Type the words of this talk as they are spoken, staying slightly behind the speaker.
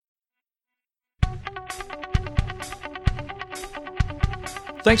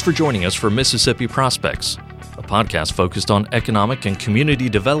Thanks for joining us for Mississippi Prospects, a podcast focused on economic and community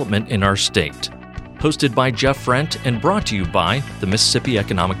development in our state. Hosted by Jeff Frent and brought to you by the Mississippi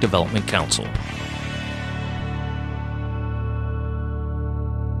Economic Development Council.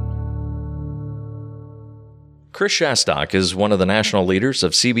 Chris Schastock is one of the national leaders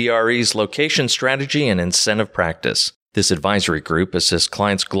of CBRE's Location Strategy and Incentive Practice. This advisory group assists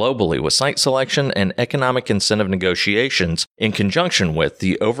clients globally with site selection and economic incentive negotiations in conjunction with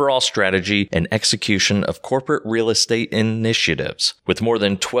the overall strategy and execution of corporate real estate initiatives. With more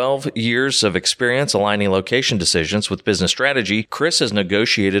than 12 years of experience aligning location decisions with business strategy, Chris has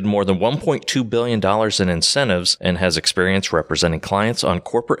negotiated more than $1.2 billion in incentives and has experience representing clients on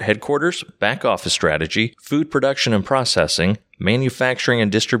corporate headquarters, back office strategy, food production and processing, manufacturing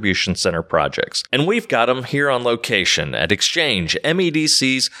and distribution center projects. And we've got them here on location at Exchange,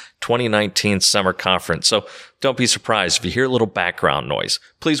 MEDC's 2019 Summer Conference. So don't be surprised if you hear a little background noise.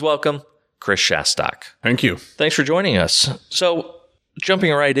 Please welcome Chris Schastock. Thank you. Thanks for joining us. So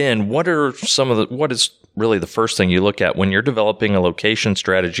jumping right in, what is really the first thing you look at when you're developing a location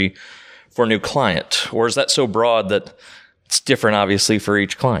strategy for a new client? Or is that so broad that it's different, obviously, for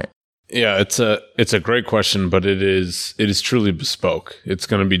each client? Yeah, it's a great question, but it is truly bespoke. It's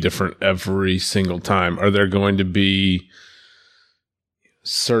going to be different every single time. Are there going to be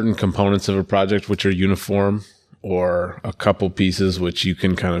certain components of a project which are uniform, or a couple pieces which you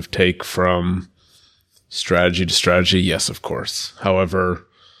can kind of take from strategy to strategy? Yes, of course. However,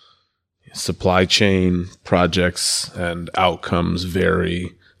 supply chain projects and outcomes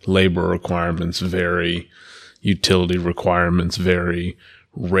vary, labor requirements vary, utility requirements vary,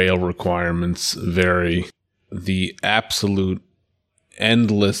 rail requirements vary. The absolute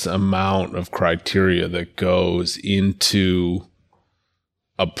endless amount of criteria that goes into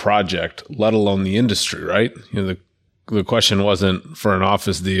a project, let alone the industry, right? The question wasn't for an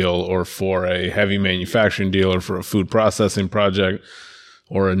office deal or for a heavy manufacturing deal or for a food processing project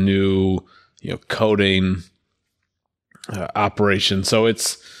or a new, coating operation. So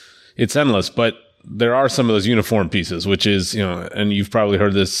it's endless, but there are some of those uniform pieces, which is, and you've probably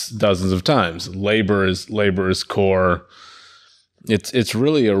heard this dozens of times. Labor is core. It's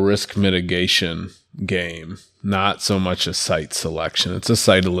really a risk mitigation game, not so much a site selection. It's a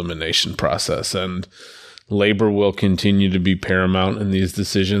site elimination process, and labor will continue to be paramount in these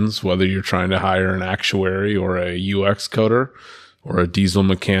decisions, whether you're trying to hire an actuary or a UX coder or a diesel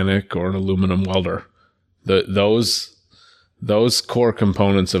mechanic or an aluminum welder. Those core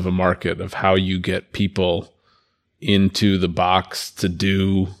components of a market, of how you get people into the box to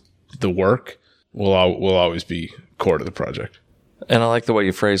do the work, will always be core to the project. And I like the way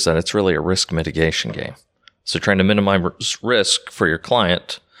you phrase that. It's really a risk mitigation game. So trying to minimize risk for your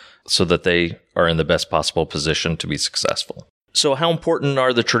client so that they are in the best possible position to be successful. So how important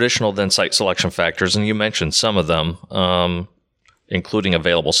are the traditional then site selection factors? And you mentioned some of them, including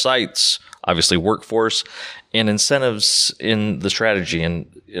available sites, obviously workforce, and incentives in the strategy. And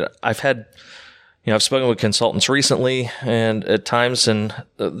I've spoken with consultants recently, and at times, and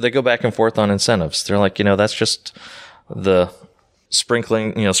they go back and forth on incentives. They're like, that's just the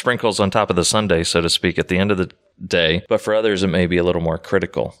sprinkles on top of the sundae, so to speak, at the end of the day. But for others, it may be a little more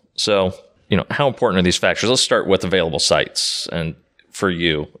critical. So, how important are these factors? Let's start with available sites, and for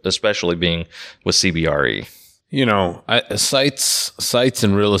you, especially being with CBRE. Sites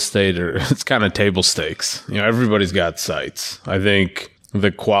in real estate it's kind of table stakes. Everybody's got sites. I think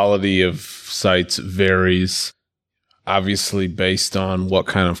the quality of sites varies, obviously, based on what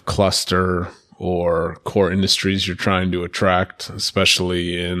kind of cluster or core industries you're trying to attract,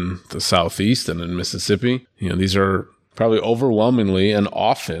 especially in the Southeast and in Mississippi. These are probably overwhelmingly and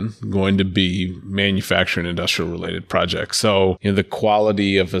often going to be manufacturing industrial related projects. So, the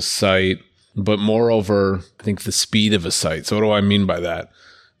quality of a site, but moreover, I think the speed of a site. So what do I mean by that?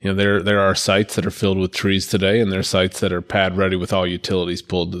 There are sites that are filled with trees today, and there are sites that are pad ready with all utilities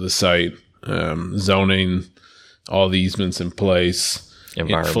pulled to the site, zoning, all the easements in place,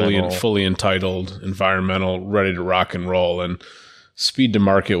 fully entitled, environmental, ready to rock and roll. And speed to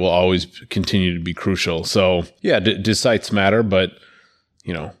market will always continue to be crucial. So yeah, do sites matter? But,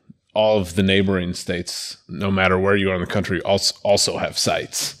 all of the neighboring states, no matter where you are in the country, also have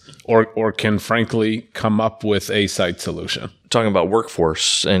sites. Or can frankly come up with a site solution. Talking about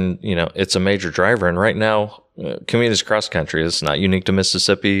workforce, and it's a major driver. And right now, communities across the country, it's not unique to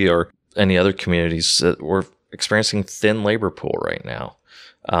Mississippi or any other communities, that we're experiencing thin labor pool right now.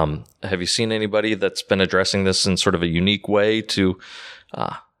 Have you seen anybody that's been addressing this in sort of a unique way to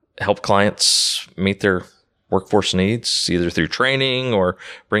help clients meet their workforce needs, either through training or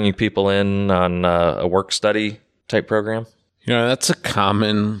bringing people in on a work study type program? That's a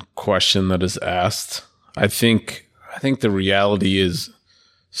common question that is asked. I think the reality is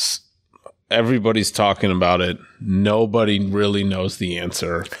everybody's talking about it. Nobody really knows the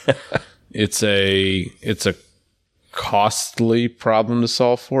answer. It's a costly problem to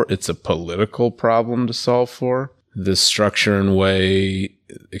solve for. It's a political problem to solve for. The structure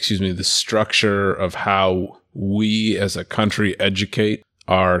of how we as a country educate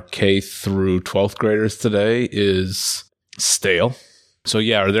our K through 12th graders today is stale. So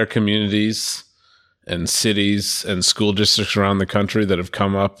yeah, are there communities and cities and school districts around the country that have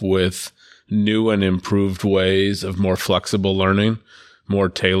come up with new and improved ways of more flexible learning, more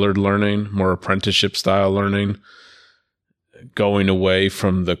tailored learning, more apprenticeship style learning, going away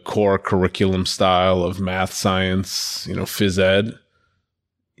from the core curriculum style of math, science, phys ed?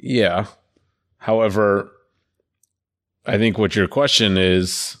 Yeah. However, I think what your question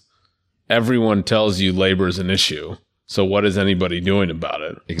is, everyone tells you labor is an issue. So what is anybody doing about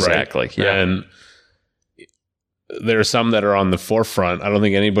it? Exactly. Right? Yeah. And there are some that are on the forefront. I don't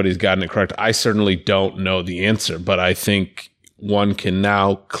think anybody's gotten it correct. I certainly don't know the answer, but I think one can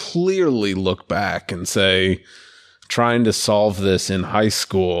now clearly look back and say, trying to solve this in high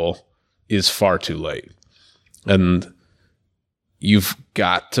school is far too late. And you've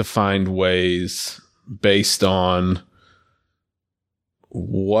got to find ways based on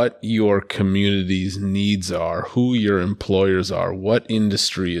what your community's needs are, who your employers are, what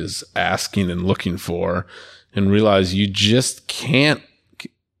industry is asking and looking for, and realize you just can't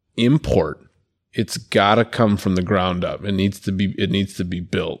import. It's got to come from the ground up. It needs to be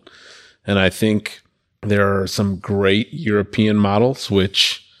built. And I think there are some great European models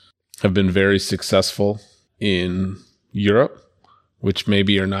which have been very successful in Europe, which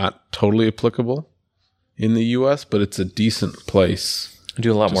maybe are not totally applicable in the US, but it's a decent place.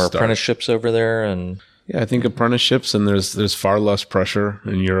 Do a lot more apprenticeships over there, and yeah, I think apprenticeships, and there's far less pressure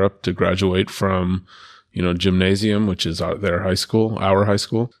in Europe to graduate from, gymnasium, which is our high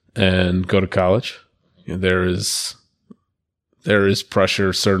school, and go to college. There is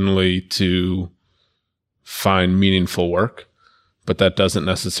pressure certainly to find meaningful work, but that doesn't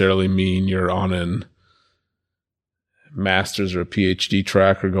necessarily mean you're on an master's or a PhD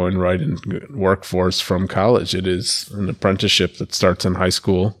track or going right in workforce from college. It is an apprenticeship that starts in high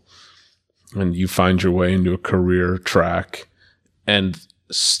school, and you find your way into a career track. And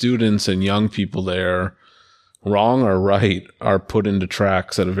students and young people there, wrong or right, are put into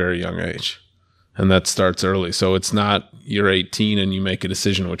tracks at a very young age. And that starts early. So it's not you're 18 and you make a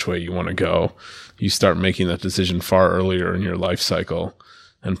decision which way you want to go. You start making that decision far earlier in your life cycle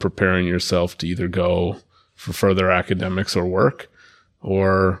and preparing yourself to either go for further academics or work,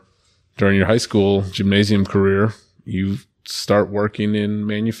 or during your high school gymnasium career, you start working in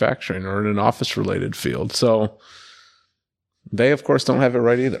manufacturing or in an office related field. So they, of course, don't have it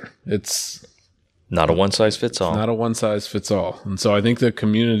right either. It's not a one size fits all. Not a one size fits all. And so I think the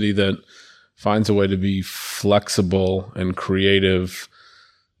community that finds a way to be flexible and creative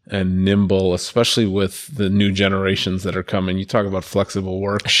and nimble, especially with the new generations that are coming. You talk about flexible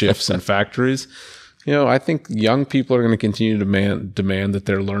work shifts and factories. I think young people are going to continue to demand that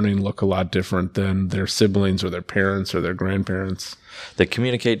their learning look a lot different than their siblings or their parents or their grandparents. They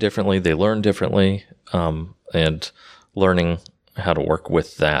communicate differently. They learn differently, and learning how to work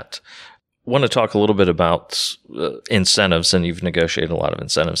with that. I want to talk a little bit about incentives, and you've negotiated a lot of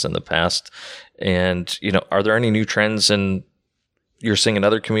incentives in the past. And, are there any new trends you're seeing in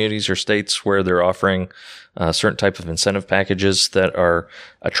other communities or states where they're offering certain type of incentive packages that are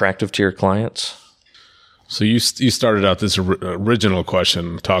attractive to your clients? So you started out this original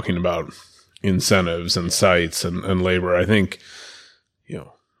question talking about incentives and sites and labor. I think,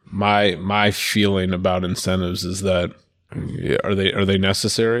 my feeling about incentives is that are they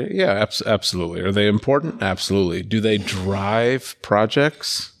necessary? Yeah, absolutely. Are they important? Absolutely. Do they drive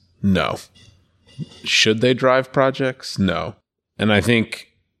projects? No. Should they drive projects? No. And I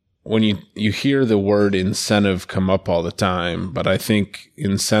think when you hear the word incentive come up all the time, but I think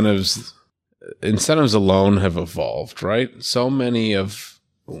incentives alone have evolved, right? So many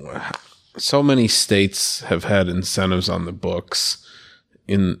states have had incentives on the books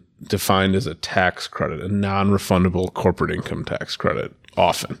defined as a tax credit, a non-refundable corporate income tax credit,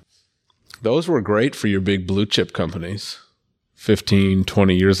 often. Those were great for your big blue chip companies 15,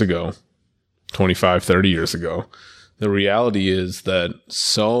 20 years ago, 25, 30 years ago. The reality is that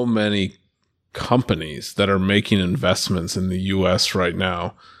so many companies that are making investments in the U.S. right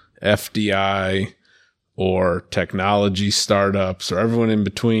now, FDI or technology startups or everyone in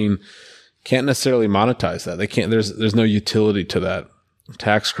between, can't necessarily monetize that. They can't. There's no utility to that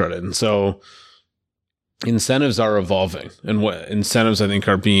tax credit. And so incentives are evolving, and what incentives I think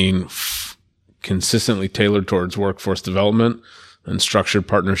are being consistently tailored towards workforce development and structured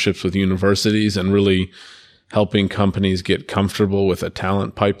partnerships with universities and really helping companies get comfortable with a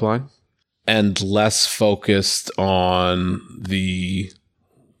talent pipeline, and less focused on the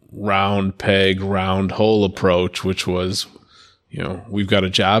round peg, round hole approach, which was, we've got a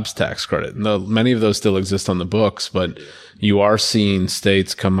jobs tax credit. Many of those still exist on the books, but you are seeing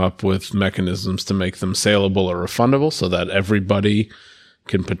states come up with mechanisms to make them saleable or refundable so that everybody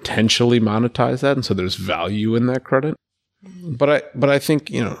can potentially monetize that. And so there's value in that credit. But I think,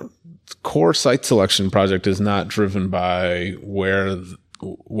 the core site selection project is not driven by where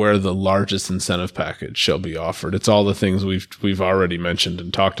the largest incentive package shall be offered. It's all the things we've already mentioned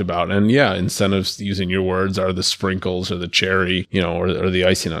and talked about. And yeah, incentives, using your words, are the sprinkles or the cherry, or the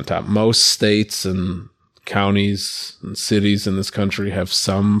icing on top. Most states and counties and cities in this country have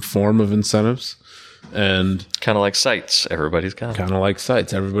some form of incentives. And kind of like sites, everybody's got them. Kind of like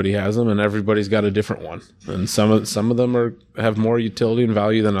sites, everybody has them, and everybody's got a different one. And some of them have more utility and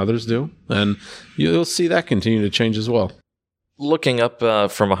value than others do. And you'll see that continue to change as well. Looking up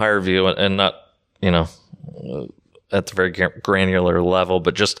from a higher view and not, at the very granular level,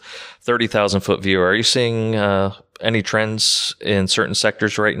 but just 30,000 foot view, are you seeing any trends in certain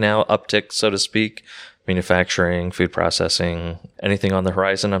sectors right now, uptick, so to speak, manufacturing, food processing, anything on the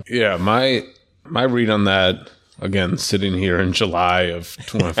horizon? Yeah, my read on that, again, sitting here in July of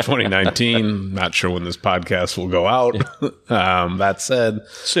 2019, not sure when this podcast will go out. That said,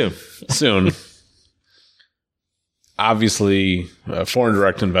 soon. Obviously, foreign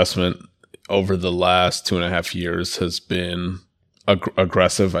direct investment over the last 2.5 years has been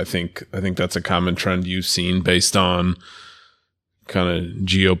aggressive. I think that's a common trend you've seen based on kind of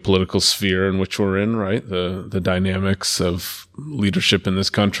geopolitical sphere in which we're in, right? The dynamics of leadership in this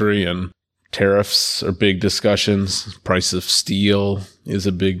country, and tariffs are big discussions. Price of steel is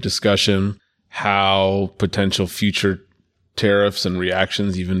a big discussion. How potential future tariffs and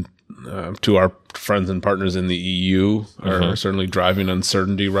reactions, even to our friends and partners in the EU, are certainly driving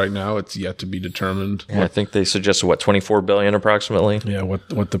uncertainty right now. It's yet to be determined. Yeah, I think they suggested, $24 billion approximately? Yeah,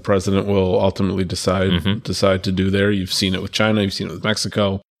 what the president will ultimately decide to do there. You've seen it with China. You've seen it with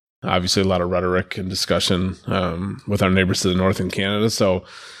Mexico. Obviously, a lot of rhetoric and discussion with our neighbors to the north in Canada. So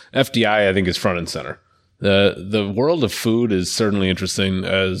FDI, I think, is front and center. The world of food is certainly interesting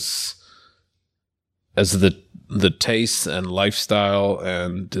as the taste and lifestyle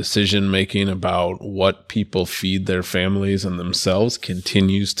and decision making about what people feed their families and themselves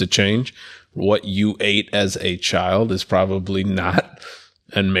continues to change. What you ate as a child is probably not,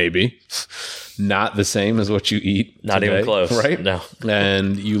 and maybe not, the same as what you eat not today, even close, right? No.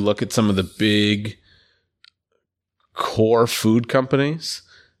 And you look at some of the big core food companies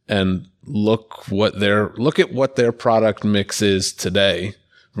and look at what their product mix is today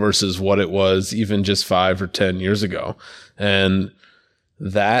versus what it was even just 5 or 10 years ago. And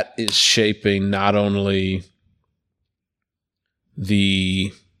that is shaping not only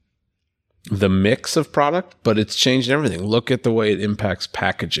the mix of product, but it's changed everything. Look at the way it impacts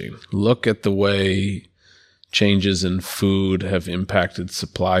packaging. Look at the way changes in food have impacted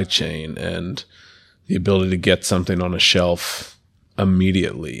supply chain and the ability to get something on a shelf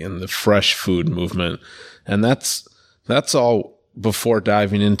immediately, and the fresh food movement. And that's all before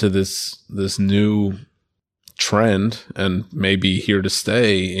diving into this new trend, and maybe here to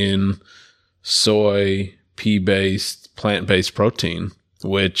stay, in soy, pea-based, plant-based protein,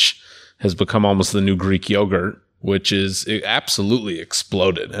 which has become almost the new Greek yogurt, which is absolutely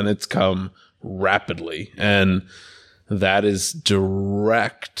exploded, and it's come rapidly. And that is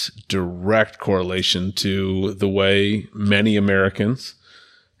direct correlation to the way many Americans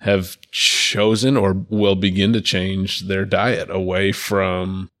have chosen or will begin to change their diet away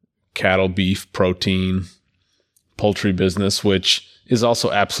from cattle, beef, protein, poultry business, which is also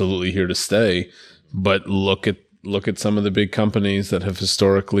absolutely here to stay. But look at some of the big companies that have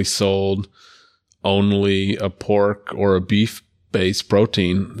historically sold only a pork or a beef-based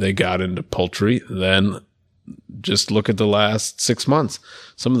protein. They got into poultry. Then just look at the last 6 months.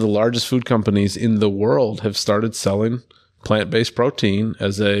 Some of the largest food companies in the world have started selling plant-based protein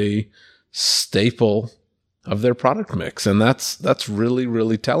as a staple of their product mix. And that's really,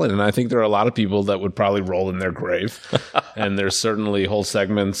 really telling. And I think there are a lot of people that would probably roll in their grave. And there's certainly whole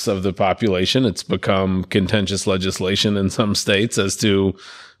segments of the population. It's become contentious legislation in some states as to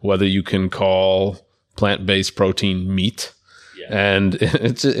whether you can call plant-based protein meat. Yeah. And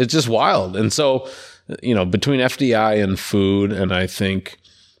it's just wild. And so, between FDI and food, and I think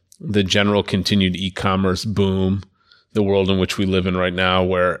the general continued e-commerce boom, the world in which we live in right now,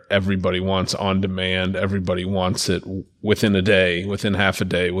 where everybody wants on demand, everybody wants it within a day, within half a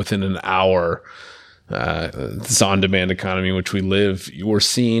day, within an hour. This on-demand economy in which we live, we're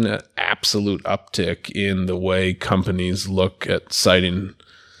seeing an absolute uptick in the way companies look at siting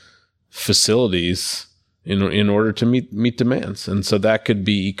facilities in order to meet demands. And so that could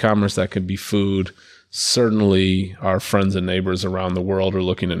be e-commerce, that could be food. Certainly our friends and neighbors around the world are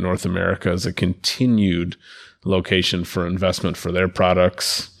looking at North America as a continued location for investment for their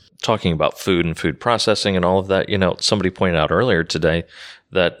products. Talking about food and food processing and all of that, somebody pointed out earlier today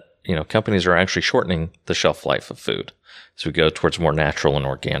that, companies are actually shortening the shelf life of food as we go towards more natural and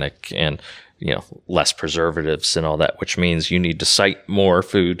organic and, less preservatives and all that, which means you need to site more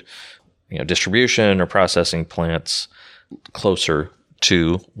food, distribution or processing plants closer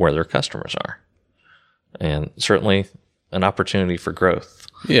to where their customers are. And certainly an opportunity for growth.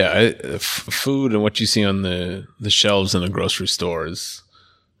 Yeah, food and what you see on the shelves in a grocery store is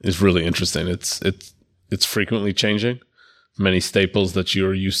really interesting. It's frequently changing. Many staples that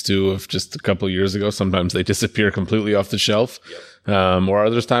you're used to of just a couple of years ago, sometimes they disappear completely off the shelf, or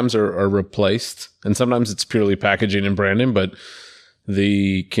other times are replaced. And sometimes it's purely packaging and branding, but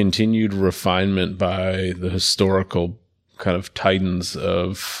the continued refinement by the historical kind of titans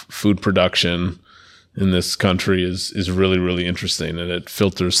of food production in this country is really, really interesting. And it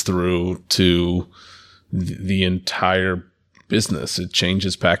filters through to the entire business. It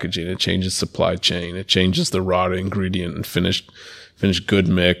changes packaging, it changes supply chain, it changes the raw ingredient and finished good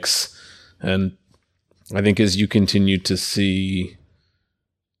mix. And I think as you continue to see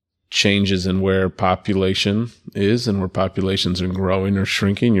changes in where population is and where populations are growing or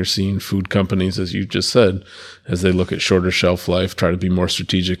shrinking, you're seeing food companies, as you just said, as they look at shorter shelf life, try to be more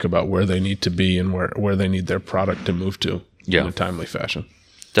strategic about where they need to be and where they need their product to move to in a timely fashion.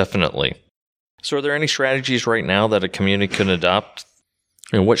 Definitely. So are there any strategies right now that a community can adopt?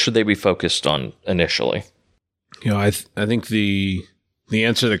 What should they be focused on initially? I think the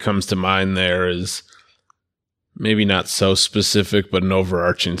answer that comes to mind there is maybe not so specific, but an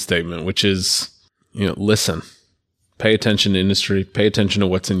overarching statement, which is, listen, pay attention to industry, pay attention to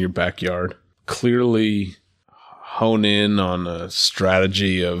what's in your backyard. Clearly hone in on a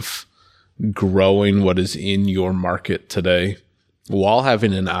strategy of growing what is in your market today, while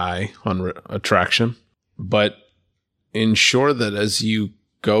having an eye on attraction, but ensure that as you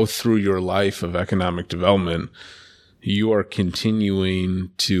go through your life of economic development, you are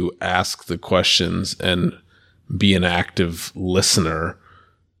continuing to ask the questions and be an active listener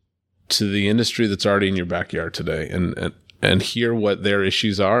to the industry that's already in your backyard today, and hear what their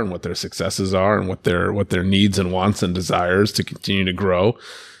issues are and what their successes are and what their needs and wants and desires to continue to grow.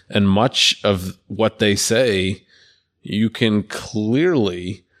 And much of what they say, you can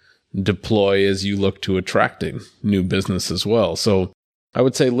clearly deploy as you look to attracting new business as well. So I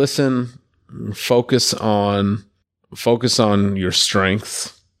would say, listen, focus on your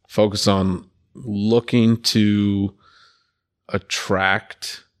strengths, focus on looking to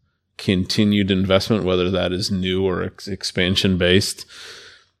attract continued investment, whether that is new or expansion based,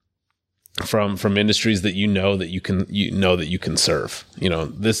 from industries that you know that you can serve.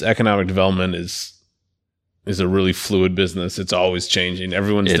 This economic development is a really fluid business. It's always changing.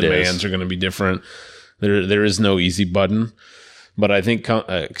 Everyone's demands are going to be different. There is no easy button, but I think,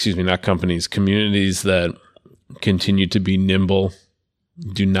 not companies, communities that continue to be nimble,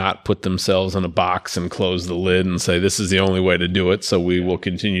 do not put themselves in a box and close the lid and say, this is the only way to do it, so we will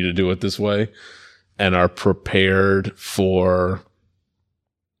continue to do it this way, and are prepared for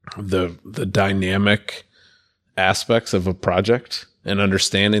the dynamic aspects of a project and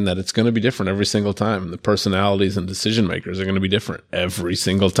understanding that it's going to be different every single time. The personalities and decision makers are going to be different every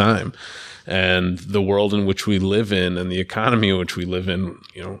single time. And the world in which we live in and the economy in which we live in,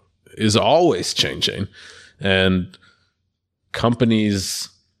 is always changing. And companies'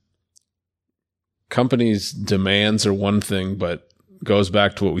 demands are one thing, but goes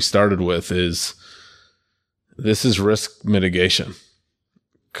back to what we started with, this is risk mitigation.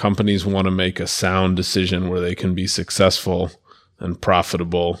 Companies want to make a sound decision where they can be successful and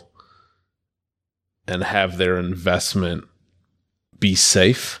profitable and have their investment be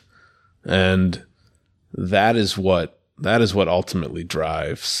safe. And that is what ultimately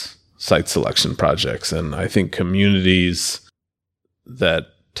drives site selection projects. And I think communities that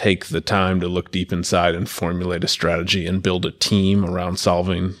take the time to look deep inside and formulate a strategy and build a team around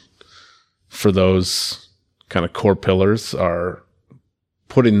solving for those kind of core pillars are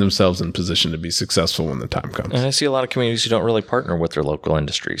putting themselves in position to be successful when the time comes. And I see a lot of communities who don't really partner with their local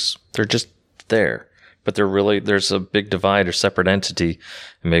industries. They're just there, but there's a big divide or separate entity,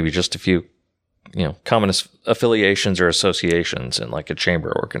 and maybe just a few common affiliations or associations in like a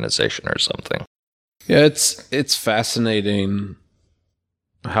chamber organization or something. Yeah, it's fascinating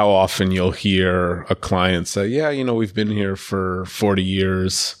how often you'll hear a client say, yeah, we've been here for 40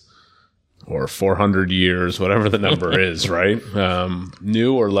 years or 400 years, whatever the number is, right?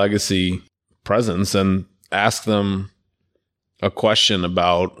 New or legacy presence, and ask them a question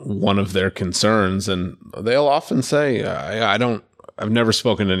about one of their concerns. And they'll often say, I've never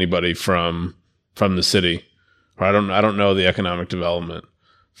spoken to anybody from the city, or I don't know the economic development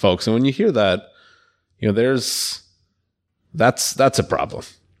folks. And when you hear that, that's a problem.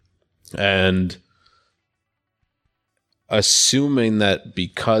 And assuming that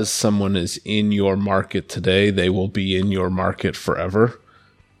because someone is in your market today, they will be in your market forever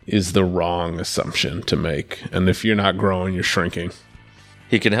is the wrong assumption to make. And if you're not growing, you're shrinking.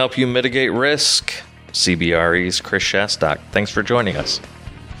 He can help you mitigate risk. CBRE's Chris Schastock. Thanks for joining us.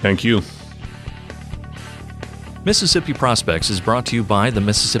 Thank you. Mississippi Prospects is brought to you by the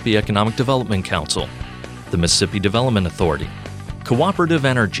Mississippi Economic Development Council, the Mississippi Development Authority, Cooperative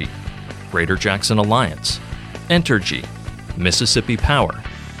Energy, Greater Jackson Alliance, Entergy, Mississippi Power,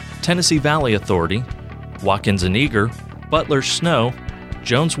 Tennessee Valley Authority, Watkins & Eager, Butler Snow,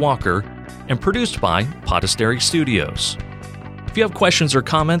 Jones Walker, and produced by Podastery Studios. If you have questions or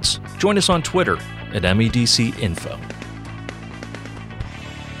comments, join us on Twitter at MEDC Info.